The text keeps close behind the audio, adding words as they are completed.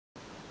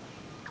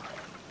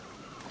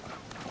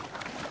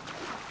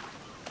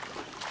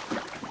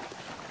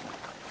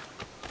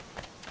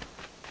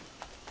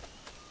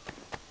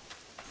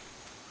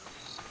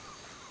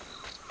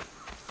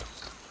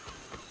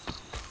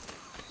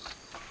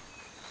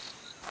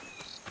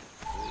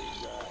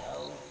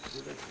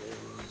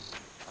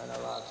and a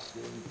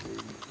lasting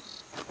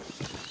peace.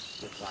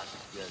 The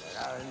bastion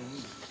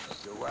ends,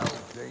 the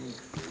well-think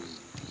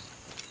feast.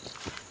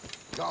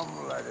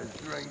 Come, let us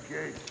drink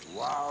it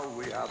while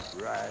we have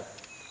breath,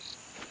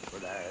 for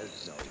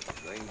there's no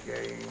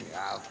drinking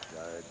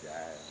after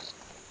death.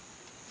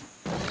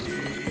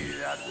 He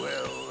that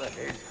will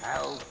his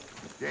health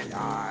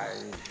deny,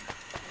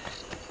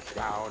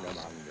 down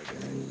among the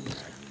dead men,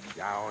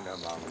 down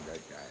among the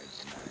dead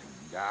men,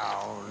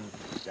 down,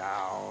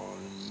 down,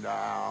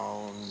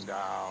 down,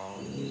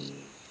 down,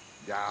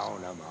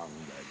 down among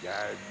the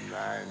dead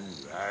men,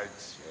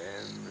 let's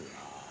him lie.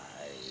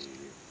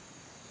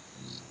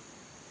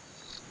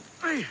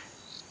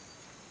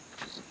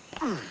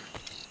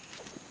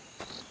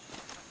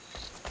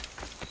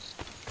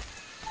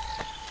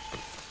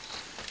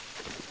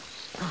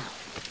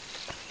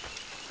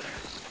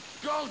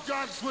 Go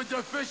dance with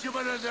the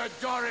fishermen and the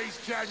dories,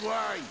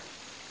 Kenway!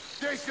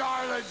 This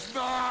island's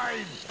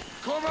mine!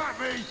 Come at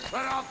me, and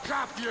I'll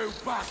cap you,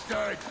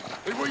 bastard!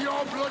 It was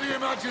your bloody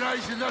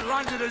imagination that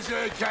landed us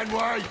here,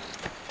 Kenway!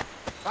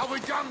 I'll be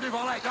damned if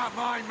I let that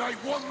mind make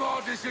one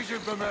more decision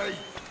for me!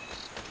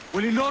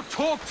 Will you not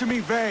talk to me,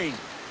 Vane?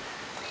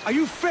 Are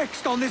you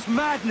fixed on this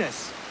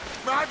madness?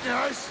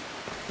 Madness?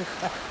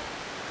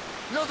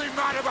 Nothing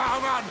mad about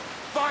a man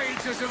fighting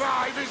to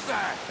survive, is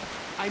there?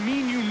 I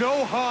mean you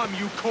no harm,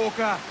 you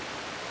corker.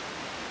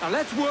 Now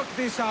let's work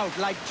this out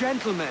like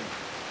gentlemen.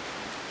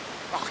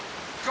 Oh,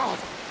 God!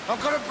 I've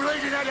got a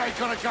bleeding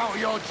headache on account of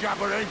your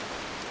jabbering.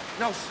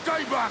 Now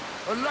stay back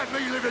and let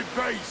me live in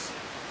peace.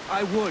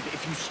 I would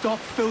if you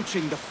stopped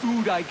filching the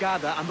food I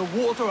gather and the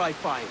water I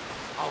find.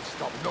 I'll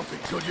stop nothing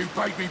till you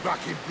paid me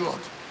back in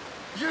blood.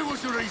 You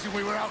was the reason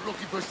we were out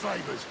looking for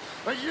slavers,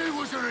 and you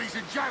was the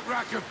reason Jack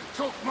Rackham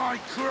took my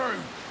crew.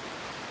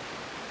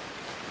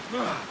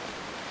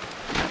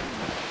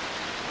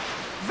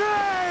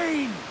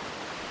 Vane!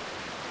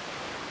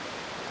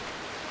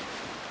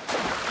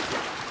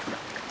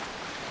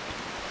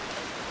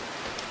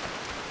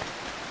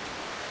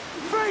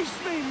 Face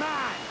me,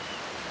 man!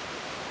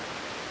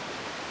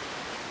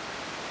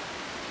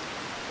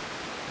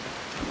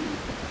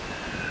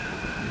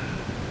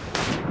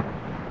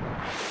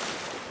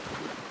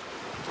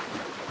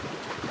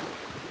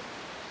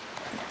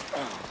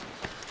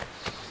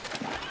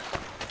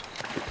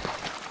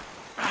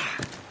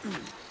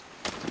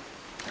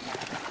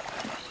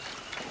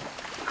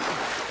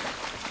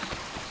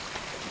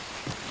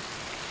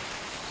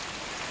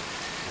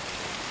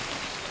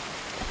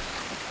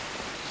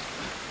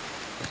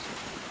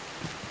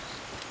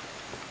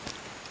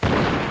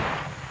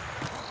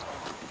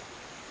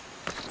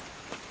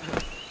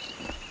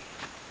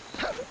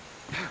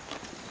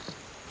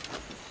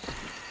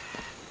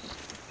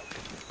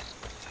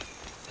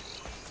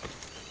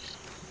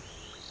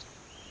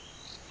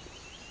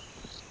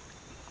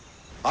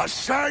 I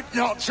said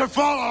not to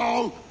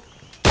follow!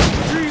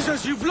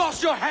 Jesus, you've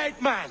lost your head,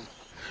 man!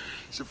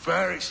 It's a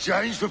fair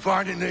exchange for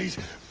finding these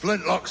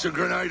flintlocks and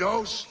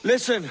grenados.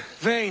 Listen,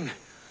 Vane.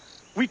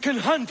 We can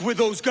hunt with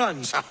those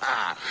guns.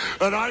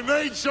 And I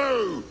mean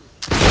to!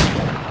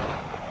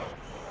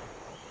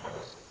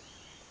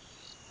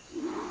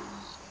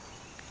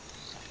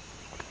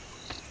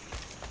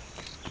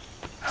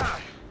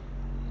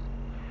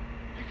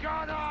 You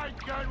can't hide,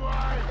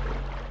 Kenway!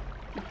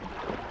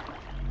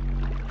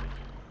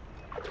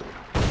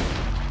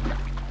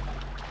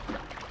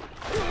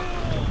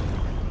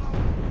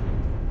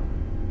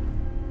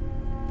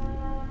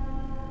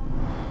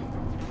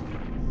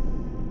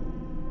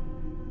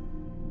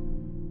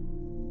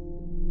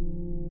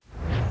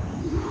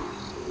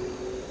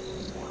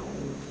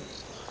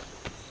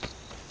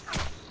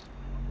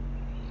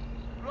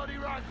 Bloody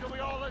right till we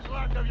all that's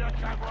left of you,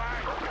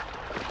 Kenway!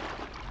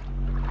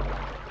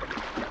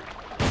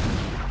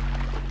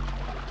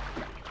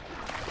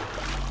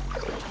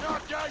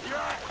 Not dead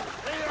yet!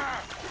 Here!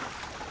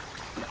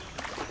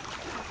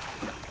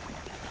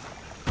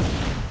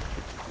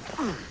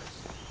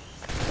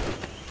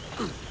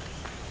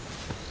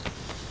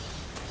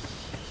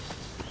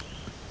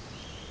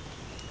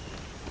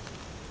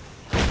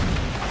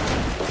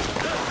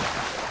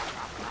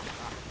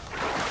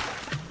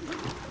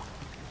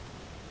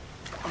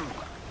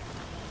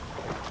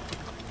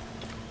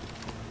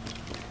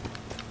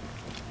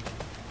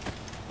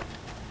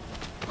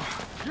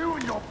 You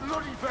and your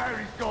bloody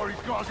fairy stories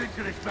got us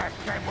into this mess,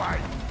 Kenway.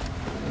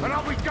 And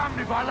I'll be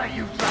damned if I let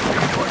you drag me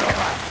into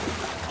another.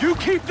 You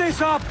keep this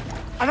up,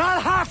 and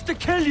I'll have to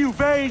kill you,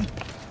 Vane!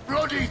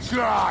 Bloody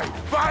try,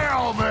 by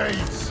all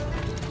means!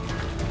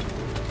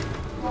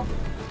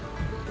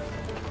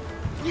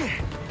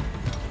 Yeah.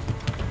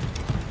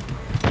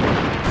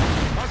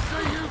 I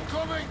see you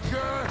coming,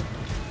 Kerr!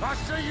 I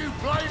see you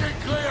plain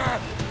and clear!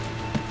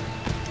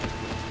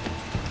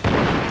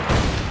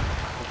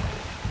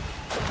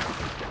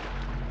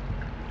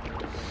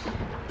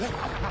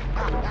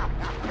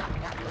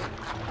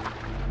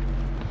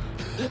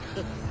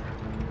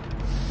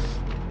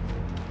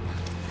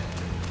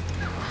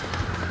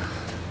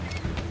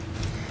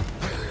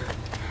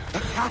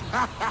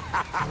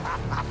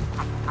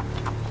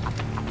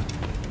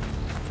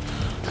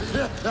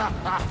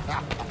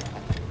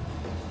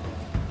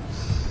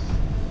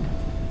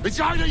 It's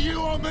either you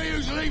or me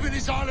who's leaving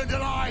this island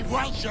alive,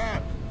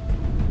 Welcher!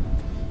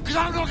 Because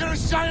I'm not gonna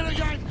sail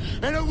again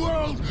in a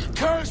world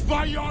cursed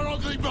by your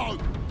ugly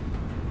boat!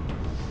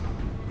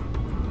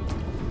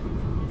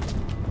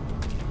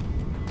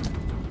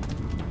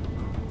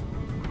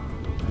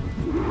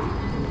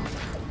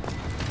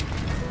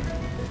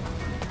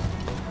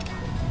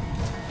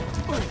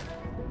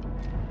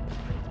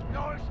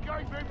 No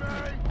escaping me!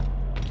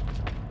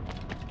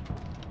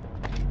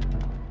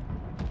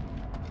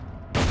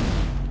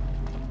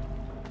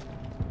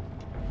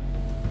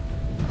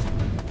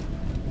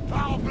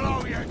 I'll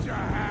blow you to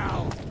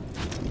hell!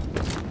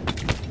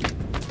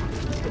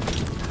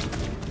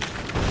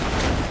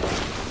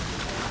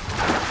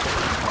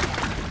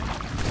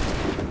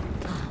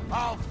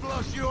 I'll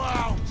flush you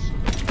out!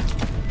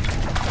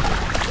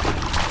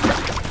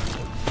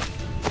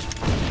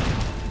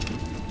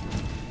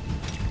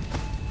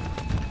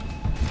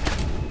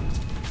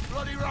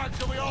 Bloody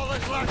rags, are we all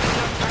that's left of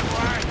them,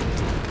 Kenway?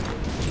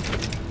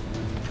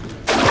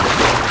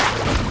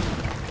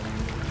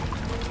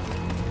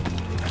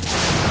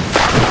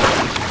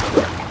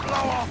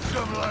 Blow off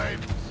some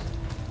limbs!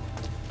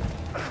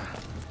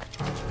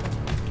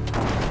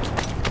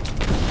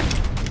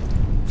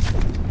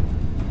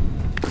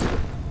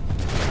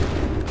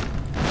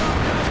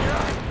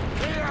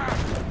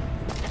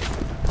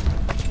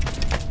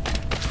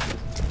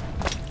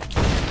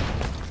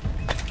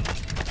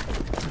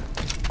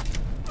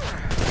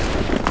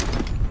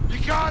 You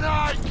can't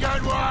hide,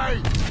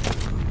 Kenway!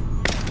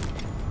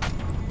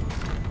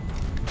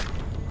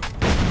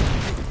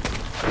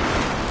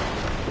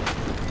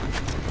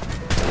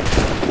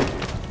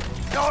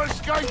 No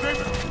escaping!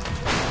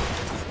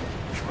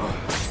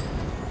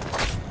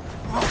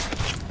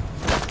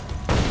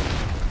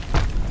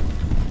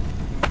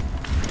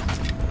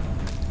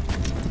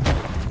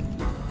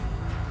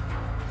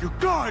 You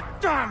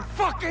goddamn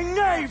fucking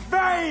knave,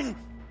 Vane!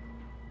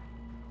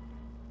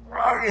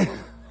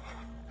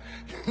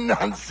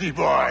 Nancy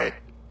boy!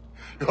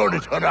 You only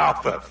done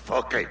half a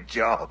fucking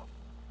job!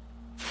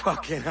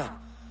 Fucking hell.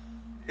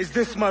 Is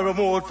this my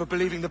reward for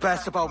believing the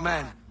best about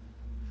men?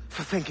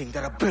 For thinking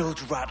that a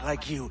bilge rat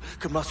like you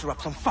could muster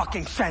up some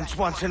fucking sense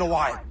once in a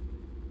while?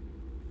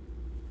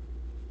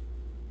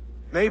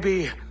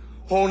 Maybe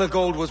Horn of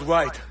Gold was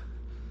right.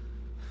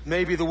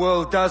 Maybe the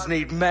world does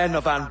need men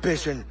of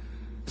ambition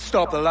to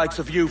stop the likes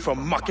of you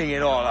from mucking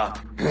it all up.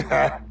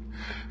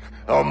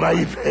 Or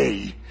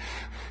maybe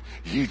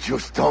you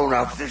just don't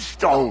have the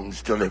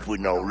stones to live with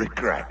no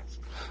regrets.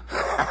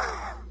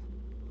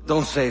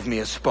 Don't save me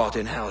a spot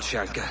in hell,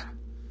 Shanka.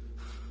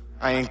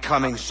 I ain't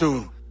coming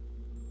soon.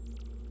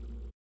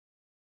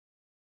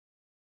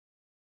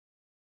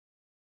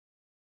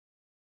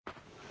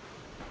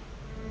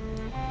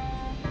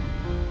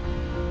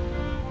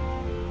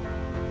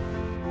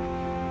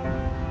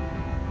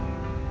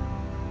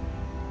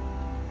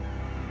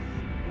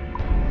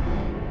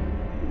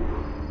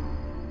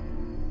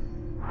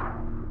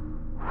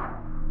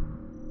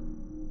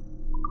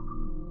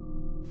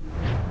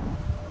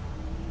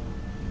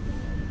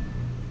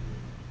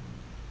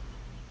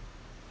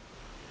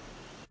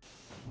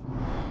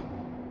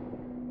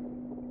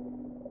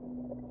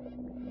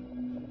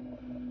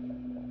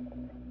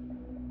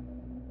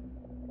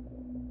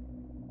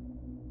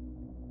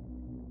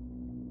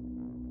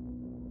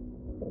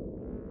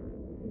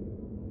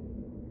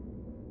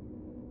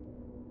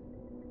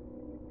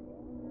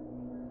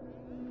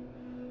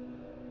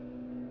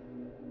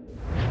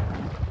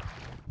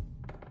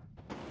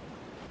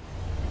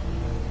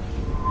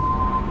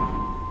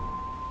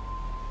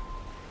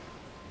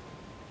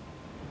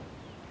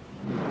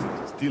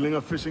 Stealing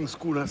a fishing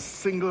schooner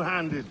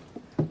single-handed.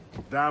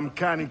 Damn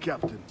canny,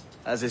 Captain.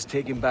 As is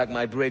taking back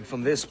my brig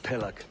from this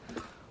pillock.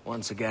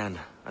 Once again,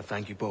 I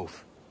thank you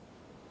both.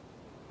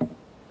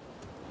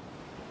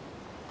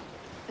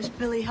 This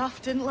Billy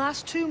Huff didn't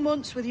last 2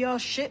 months with your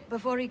ship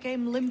before he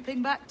came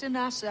limping back to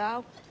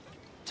Nassau.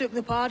 Took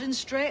the pardon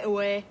straight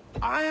away.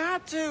 I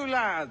had to,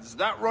 lads.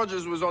 That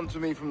Rogers was on to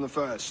me from the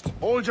first.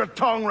 Hold your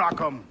tongue,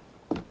 Rackham.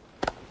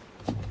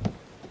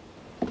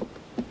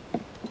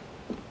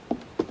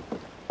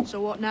 So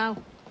what now?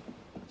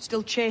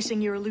 Still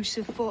chasing your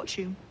elusive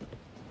fortune?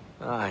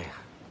 Aye,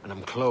 and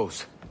I'm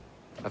close.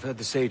 I've heard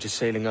the Sage is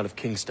sailing out of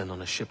Kingston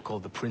on a ship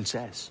called the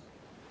Princess.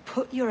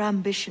 Put your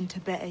ambition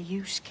to better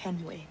use,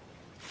 Kenway.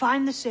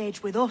 Find the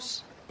Sage with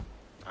us.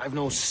 I've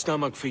no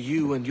stomach for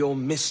you and your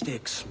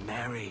mystics,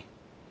 Mary.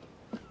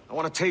 I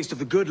want a taste of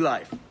the good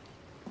life.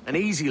 An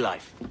easy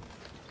life.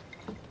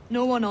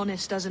 No one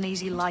honest has an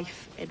easy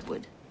life,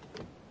 Edward.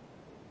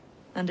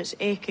 And it's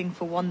aching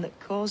for one that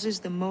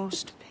causes the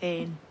most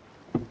pain.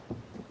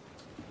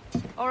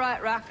 All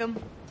right, Rackham.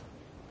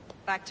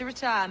 Back to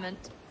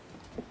retirement.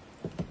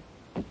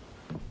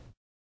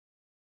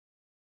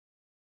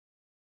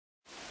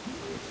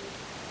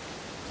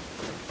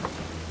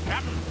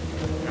 Captain,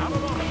 grab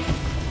him on.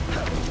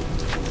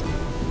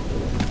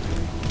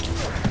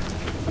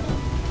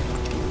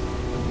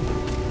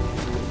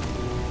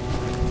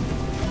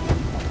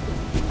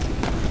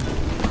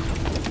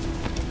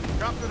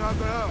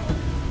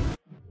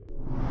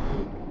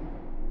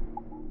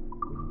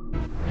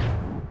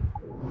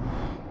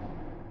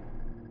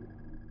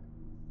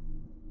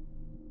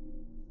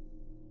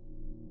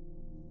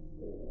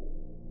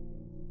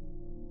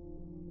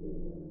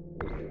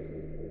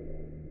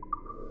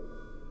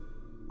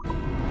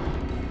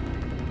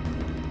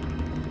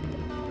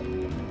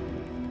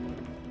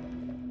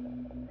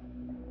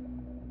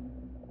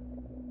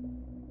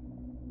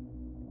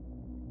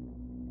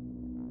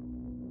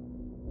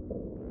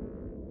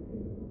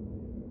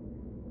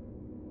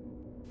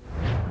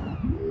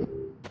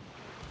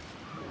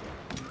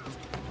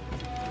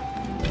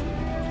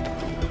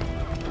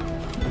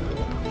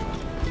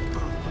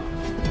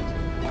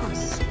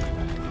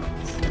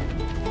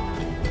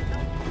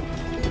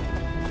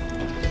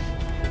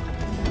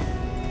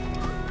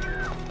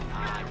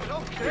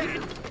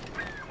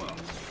 Well,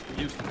 it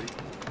used to be.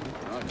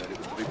 I heard it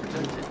was to be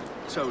protected,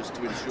 so as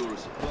to ensure a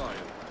supply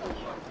of...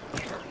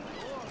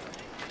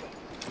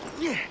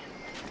 Yeah.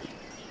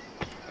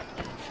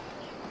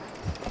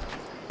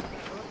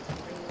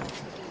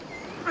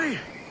 Hey.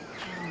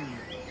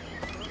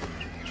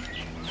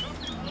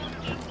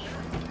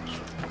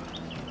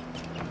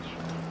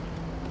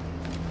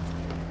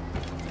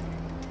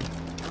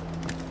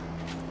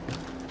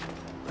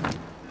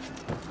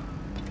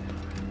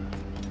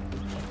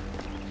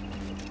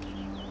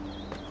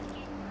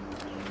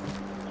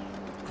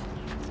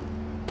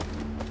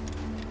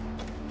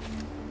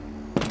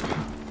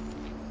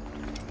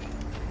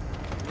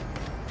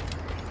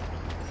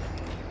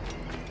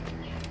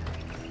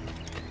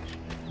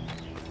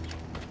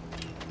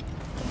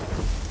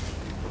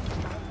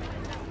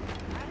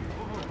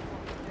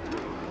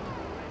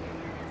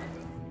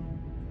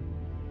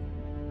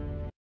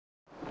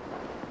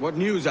 What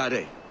news are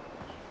they?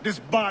 This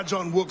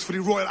Barjon works for the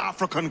Royal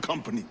African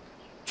Company.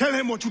 Tell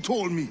him what you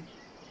told me.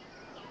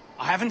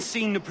 I haven't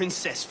seen the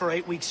princess for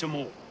 8 weeks or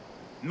more,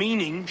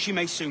 meaning she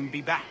may soon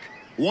be back.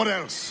 What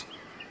else?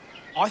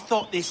 I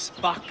thought this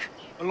buck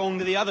belonged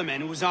to the other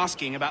men who was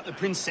asking about the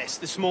princess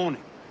this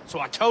morning. So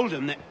I told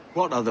him that...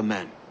 What other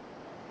men?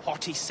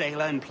 Haughty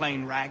sailor in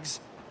plain rags,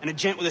 and a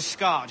gent with a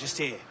scar just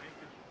here.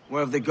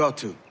 Where have they got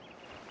to?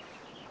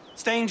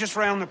 Staying just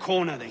round the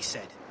corner, they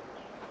said.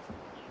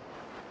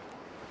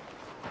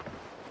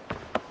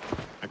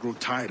 I grow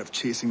tired of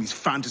chasing these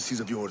fantasies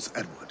of yours,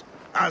 Edward.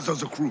 As does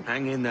the crew.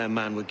 Hang in there,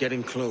 man. We're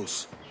getting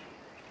close.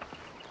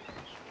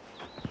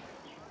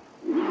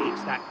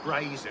 It's that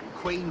brazen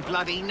Queen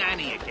Bloody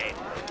Nanny again.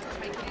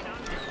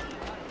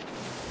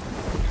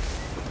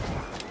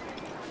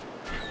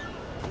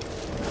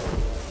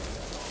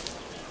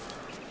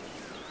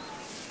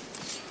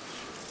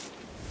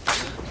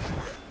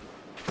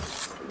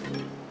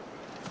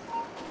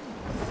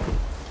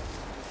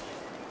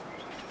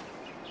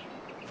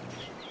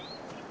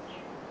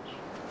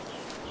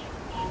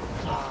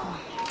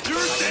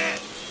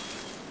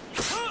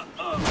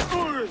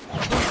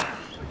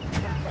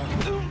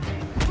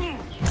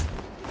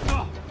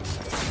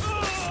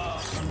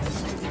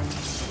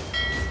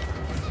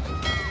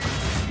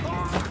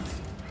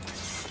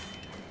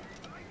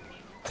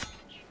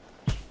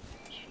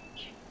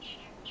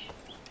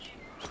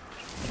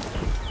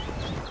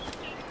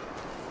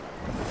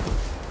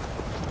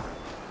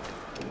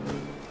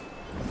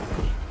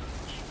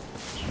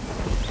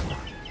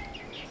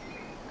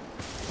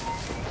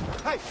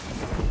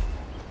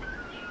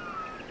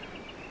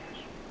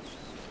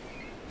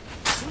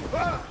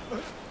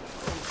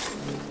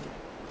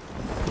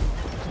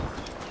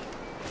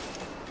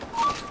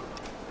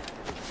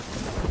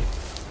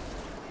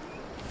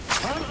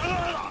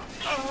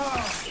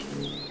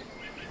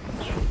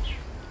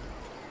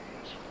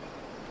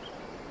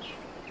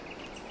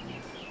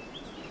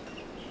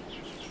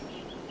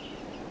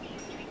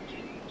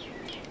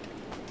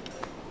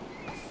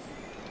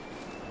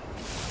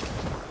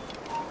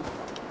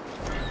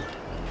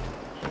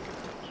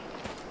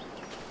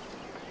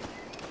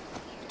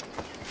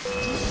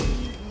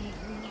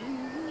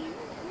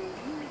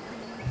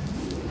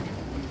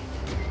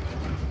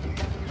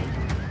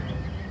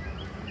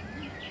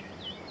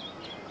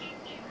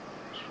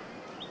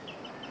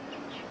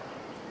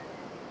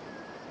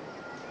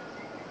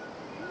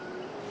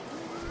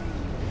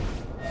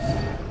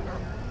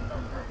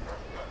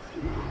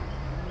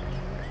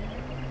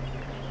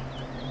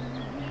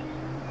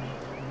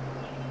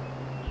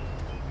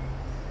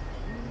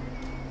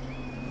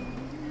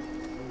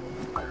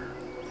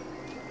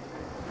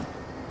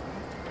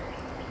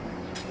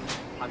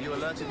 Have you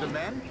alerted the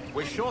men?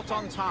 We're short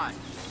on time.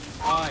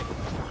 Aye.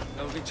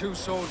 There'll be 2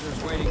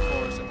 soldiers waiting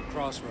for us at the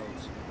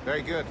crossroads.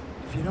 Very good.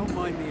 If you don't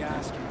mind me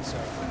asking, sir,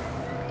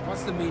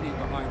 what's the meaning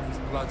behind these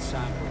blood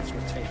samples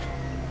we're taking?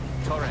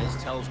 Torres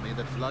tells me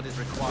that blood is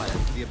required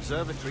for the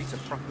observatory to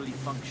properly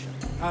function.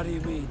 How do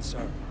you mean,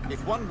 sir?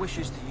 If one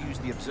wishes to use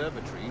the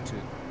observatory to,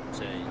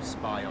 say,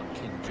 spy on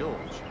King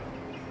George,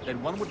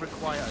 then one would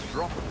require a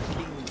drop of the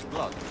King's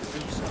blood to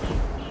do so.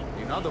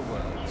 In other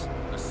words,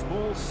 a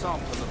small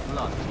sample of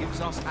blood gives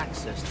us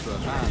access to a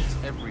man's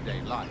everyday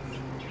life.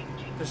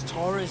 Does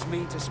Torres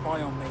mean to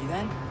spy on me,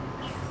 then?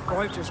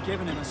 I've just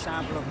given him a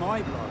sample of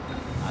my blood.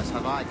 As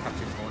have I,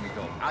 Captain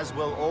Hornigold, as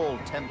will all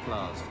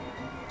Templars.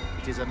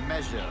 It is a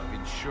measure of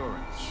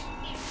insurance.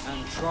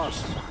 And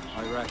trust,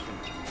 I reckon.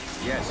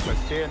 Yes, but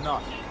fear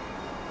not.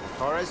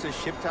 Torres has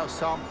shipped our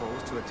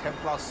samples to a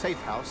Templar safe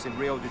house in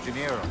Rio de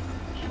Janeiro.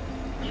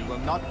 We will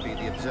not be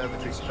the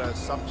Observatory's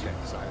first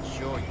subjects, I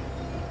assure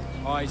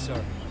you. Aye,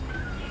 sir.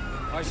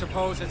 I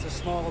suppose it's a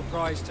small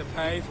price to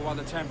pay for what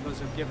the Templars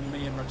have given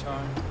me in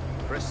return.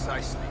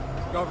 Precisely.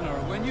 Governor,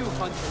 when you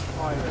hunted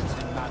pirates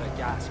in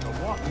Madagascar,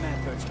 what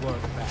methods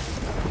worked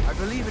best? I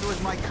believe it was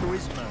my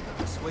charisma that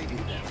persuaded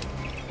them.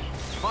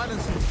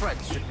 Violence and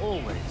threats should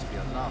always be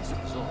a last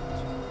resort.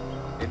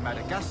 In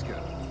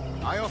Madagascar,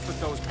 I offered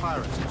those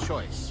pirates a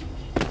choice.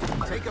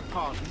 Take a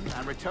pardon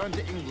and return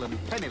to England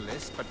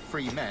penniless but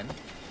free men,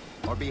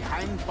 or be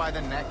hanged by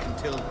the neck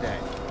until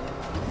dead.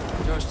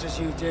 Just as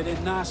you did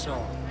in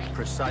Nassau.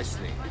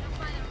 Precisely.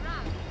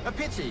 A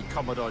pity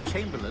Commodore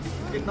Chamberlain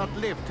did not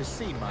live to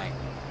see my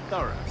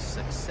thorough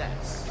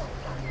success.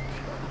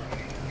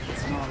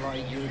 It's not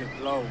like you to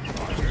blow,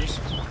 Rogers.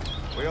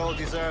 We all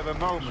deserve a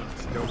moment,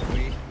 don't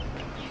we?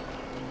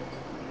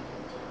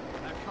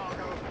 That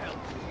cargo of help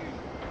to you.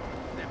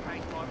 They're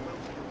paid by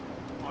Wilson.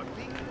 I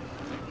think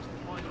it's to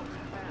find off the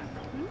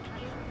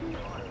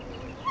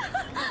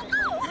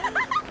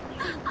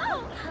Oh,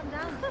 come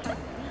down.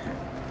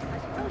 I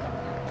suppose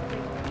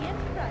the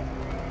Enterprise.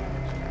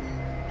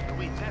 The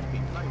winds have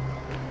been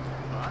favourable,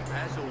 but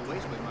as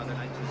always, when Mother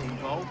Nature's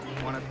involved,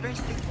 one of the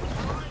best things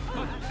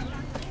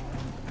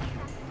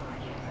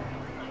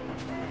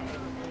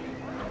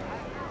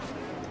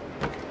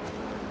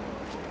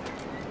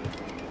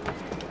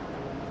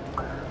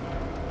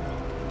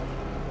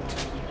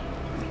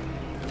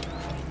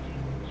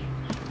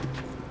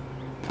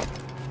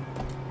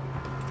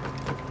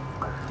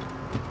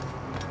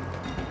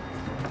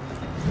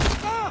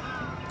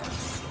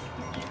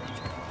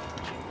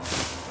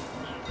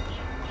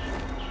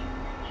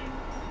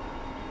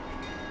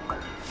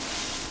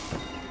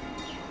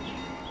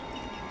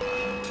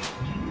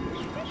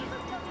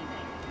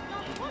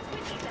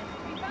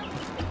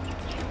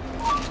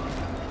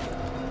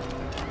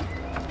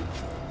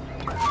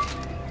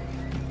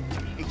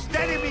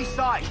Enemy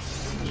sight!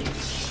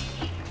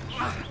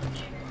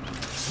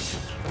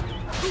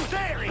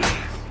 There he is!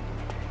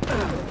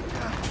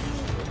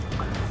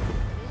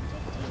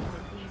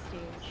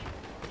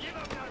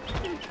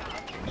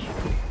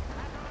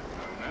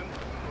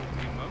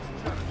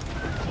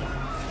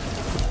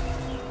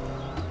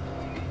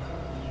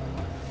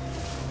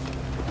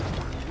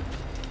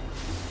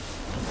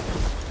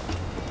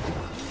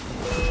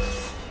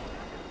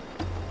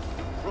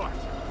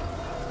 Right.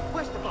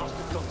 Where's the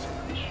bastard gone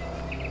to?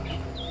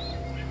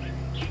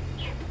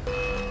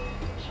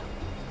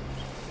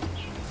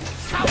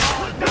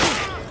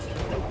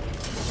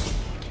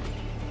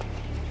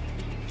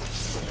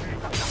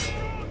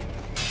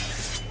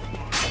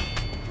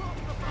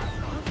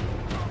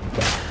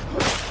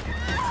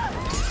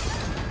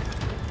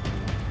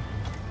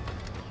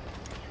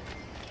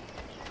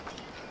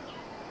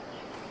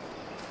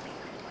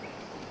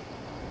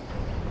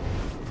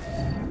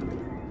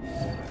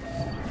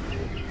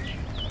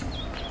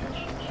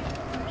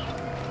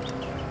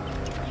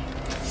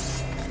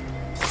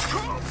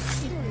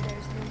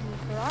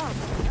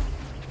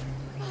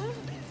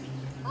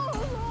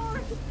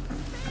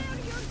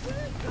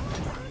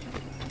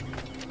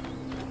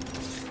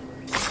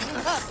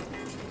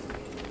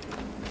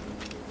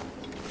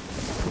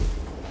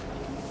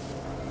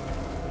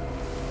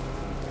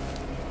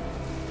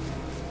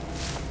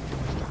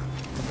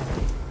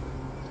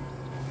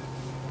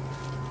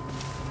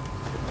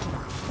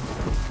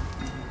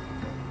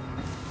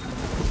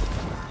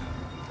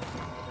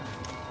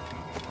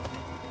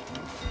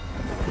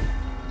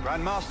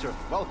 Grandmaster,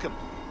 welcome.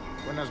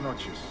 Buenas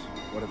noches.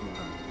 What have you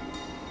done?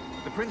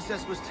 The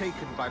princess was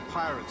taken by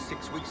pirates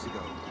 6 weeks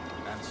ago,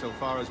 and so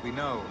far as we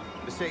know,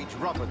 the sage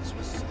Roberts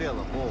was still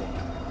aboard.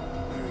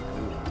 Very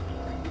good.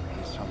 That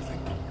is something.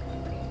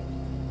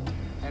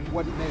 And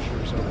what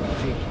measures are we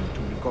taking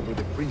to recover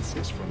the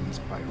princess from these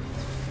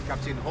pirates?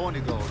 Captain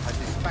Hornigold has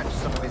dispatched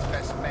some of his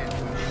best men to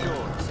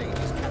ensure the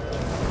sage's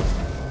capture.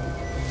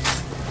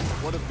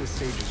 What of the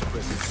sage's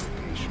present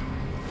location?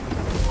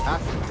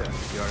 Africa,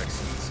 Your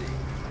Excellency.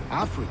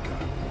 Africa?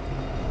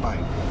 By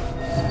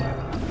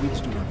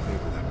Wits do not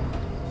favor that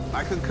one.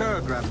 I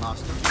concur,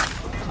 Grandmaster.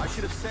 I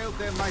should have sailed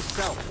there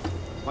myself.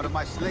 One of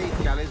my slave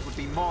galleys would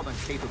be more than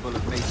capable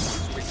of making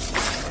the switch.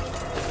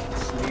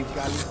 Slave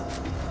galley?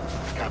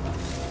 Captain,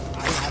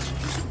 I ask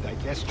you to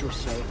divest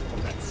yourself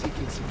of that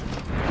seeking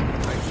situation.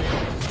 I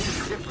fail to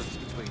see the difference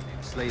between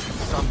enslaving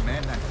some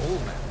men and all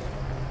men.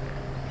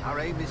 Our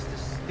aim is to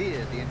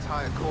steer the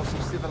entire course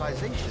of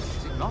civilization,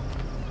 is it not?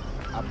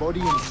 A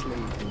body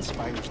enslaved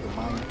inspires the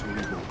mind to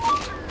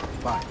revolt.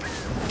 But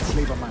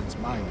enslave a man's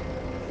mind,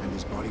 and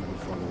his body will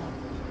follow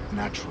on.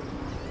 Natural,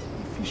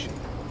 efficient.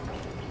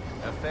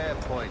 A fair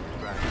point,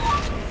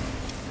 Grandmaster.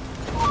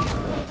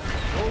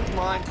 Hold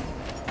mine.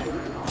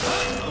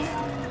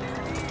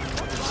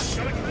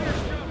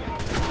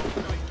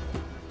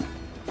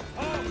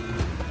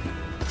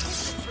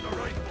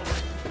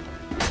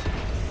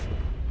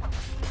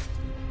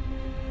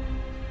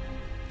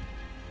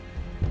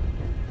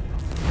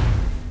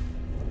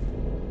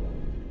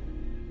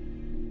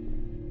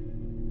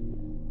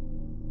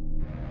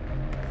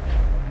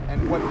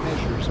 what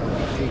measures are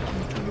we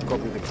taking to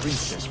recover the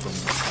princess from the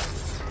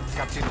pirates?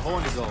 Captain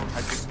Hornigold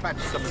has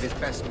dispatched some of his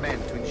best men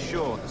to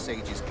ensure the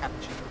sage's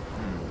capture.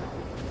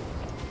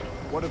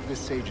 What of the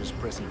sage's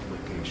present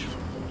location?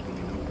 Do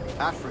you know?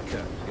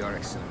 Africa, Your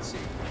Excellency.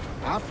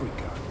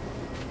 Africa?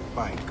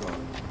 By God.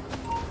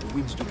 The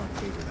winds do not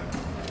favor them.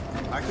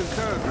 I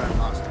concur,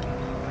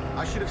 Grandmaster.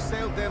 I should have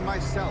sailed there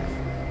myself.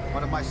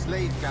 One of my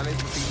slave galleys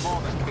would be more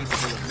than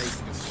capable of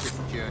making a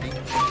swift journey.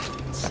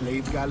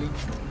 Slave galley?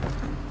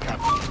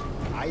 Captain,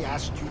 I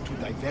asked you to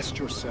divest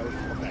yourself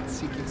of that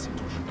sick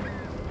institution.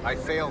 I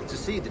failed to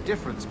see the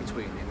difference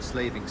between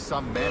enslaving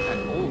some men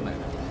and all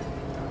men.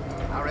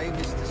 Our aim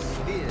is to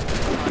steer the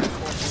entire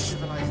course of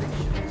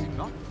civilization, is it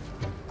not?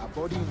 A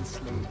body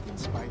enslaved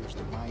inspires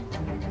the mind to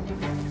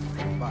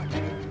rebel. But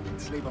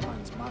enslave a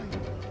man's mind,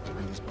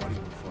 and his body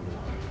will follow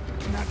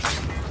on.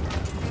 Naturally.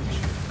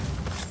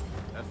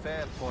 A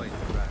fair point,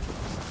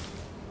 Grandmaster.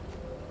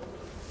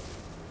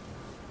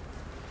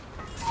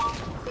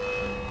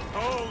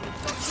 Hold!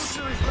 What's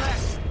to his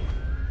left?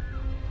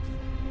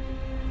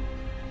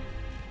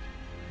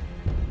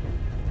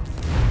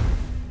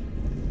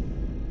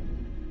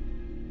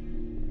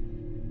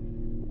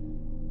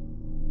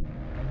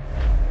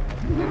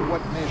 And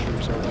what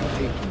measures are we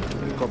taking to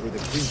recover the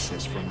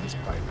princess from these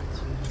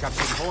pirates?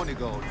 Captain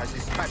Hornigold has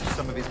dispatched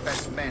some of his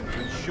best men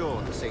to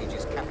ensure the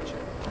sage's capture.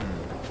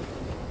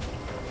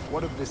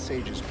 What of the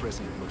sage's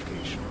present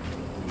location?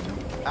 Do you know?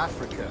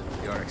 Africa,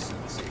 Your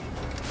Excellency.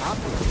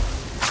 Africa?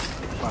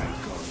 By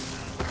God.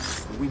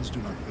 The winds do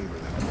not favor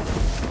them.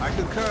 I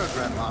concur,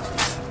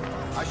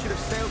 Grandmaster. I should have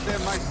sailed there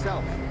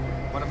myself.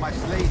 One of my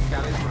slave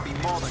galleys would be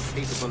more than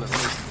capable of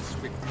making a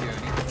swift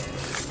journey.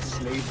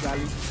 Slave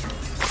galley?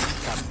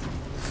 Captain,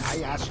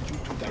 I asked you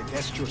to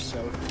divest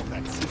yourself of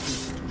that sick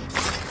institution.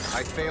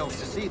 I failed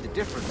to see the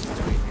difference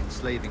between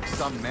enslaving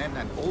some men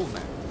and all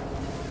men.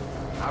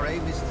 Our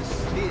aim is to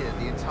steer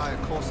the entire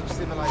course of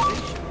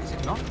civilization, is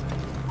it not?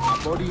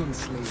 A body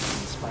enslaved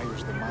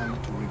inspires the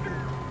mind to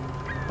rebel.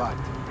 But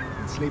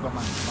enslave a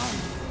man's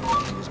mind,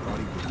 and his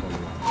body will follow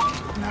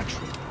on.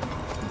 Naturally.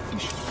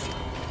 Efficient.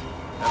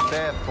 A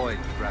fair point,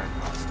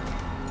 Grandmaster.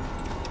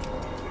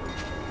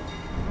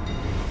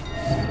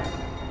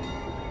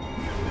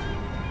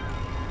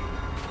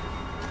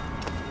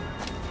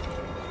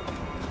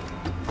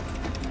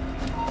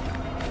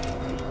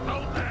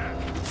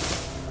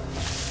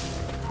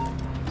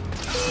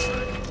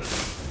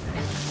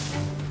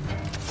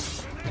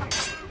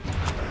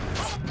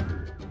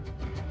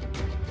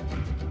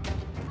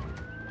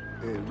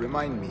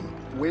 Remind me,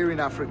 where in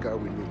Africa are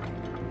we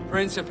looking?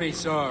 Principe,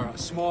 sir, a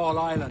small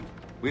island.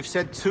 We've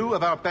sent 2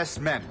 of our best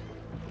men,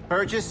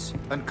 Burgess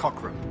and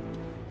Cochrane.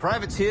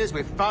 Privateers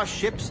with fast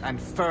ships and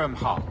firm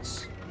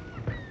hearts.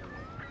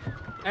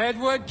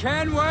 Edward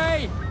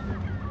Kenway!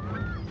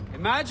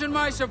 Imagine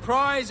my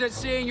surprise at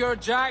seeing your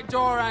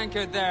jackdaw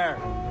anchored there.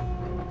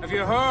 Have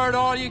you heard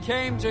all you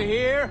came to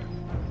hear?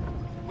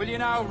 Will you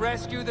now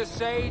rescue the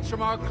sage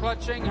from our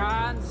clutching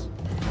hands?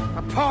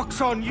 A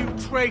pox on you,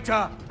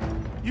 traitor!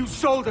 You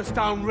sold us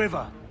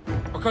downriver.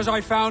 Because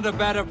I found a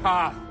better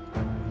path.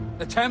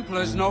 The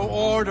Templars know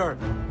order,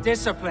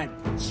 discipline,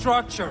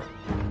 structure.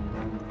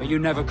 But you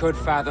never could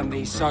fathom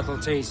these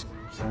subtleties.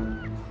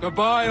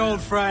 Goodbye,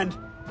 old friend.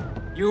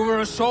 You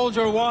were a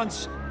soldier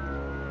once,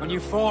 when you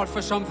fought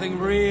for something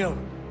real.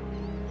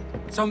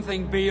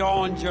 Something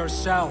beyond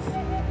yourself.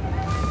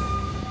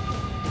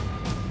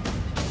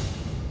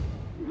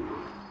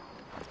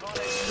 I'll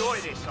enjoy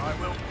this, I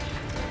will.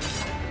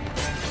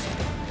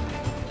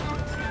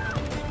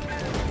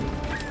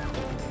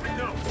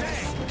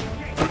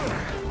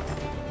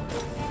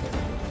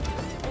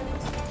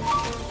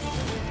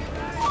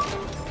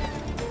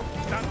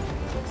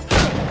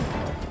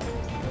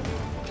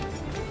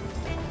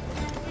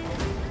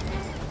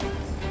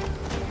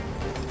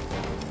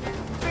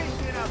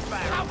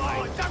 Come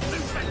on, don't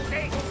lose the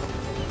stick!